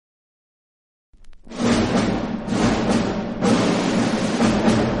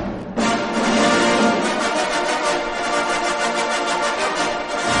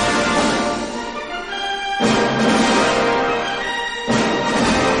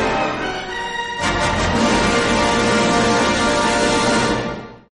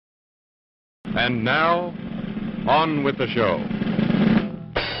And now, on with the show.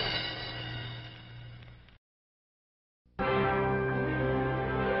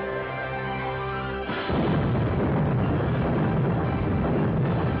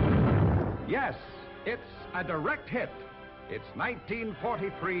 Yes, it's a direct hit. It's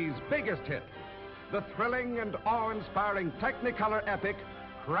 1943's biggest hit. The thrilling and awe-inspiring Technicolor epic,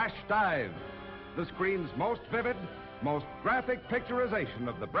 Crash Dive. The screen's most vivid, most graphic picturization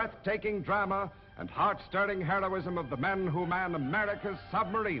of the breathtaking drama and heart-stirring heroism of the men who man America's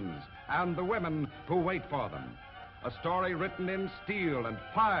submarines and the women who wait for them. A story written in steel and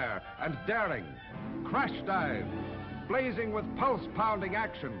fire and daring. Crash Dive, blazing with pulse-pounding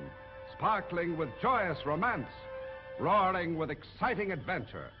action, sparkling with joyous romance, roaring with exciting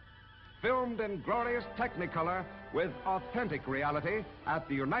adventure. Filmed in glorious Technicolor with authentic reality at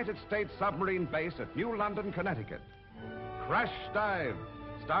the United States Submarine Base at New London, Connecticut. Crash Dive,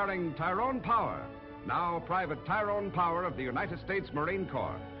 starring Tyrone Power, now Private Tyrone Power of the United States Marine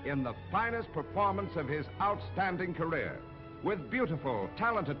Corps, in the finest performance of his outstanding career. With beautiful,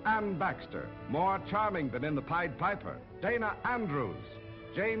 talented Ann Baxter, more charming than in The Pied Piper, Dana Andrews,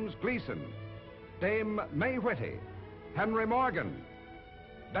 James Gleason, Dame May Whitty, Henry Morgan,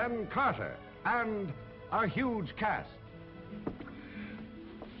 Ben Carter, and a huge cast.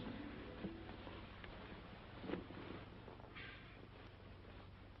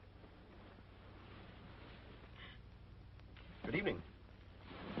 Good evening.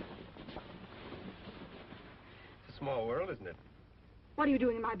 It's a small world, isn't it? What are you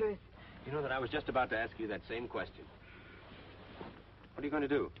doing in my berth? You know that I was just about to ask you that same question. What are you going to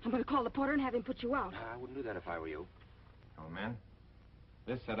do? I'm going to call the porter and have him put you out. I wouldn't do that if I were you. Oh, man.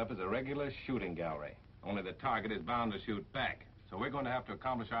 This setup is a regular shooting gallery. Only the target is bound to shoot back. So we're going to have to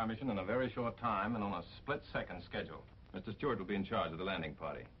accomplish our mission in a very short time and on a split-second schedule. Mr. Stewart will be in charge of the landing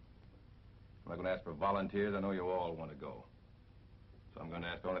party. I'm going to ask for volunteers. I know you all want to go. So I'm going to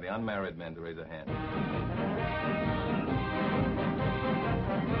ask only the unmarried men to raise a hand.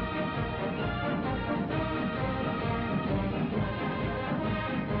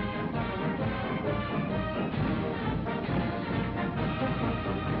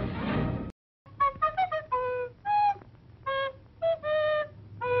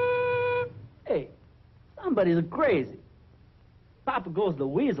 Hey, somebody's crazy. Papa goes the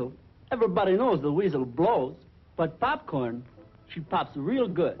weasel. Everybody knows the weasel blows. But popcorn, she pops real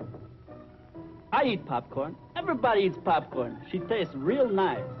good. I eat popcorn. Everybody eats popcorn. She tastes real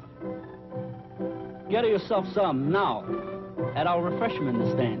nice. Get yourself some now at our refreshment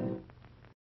stand.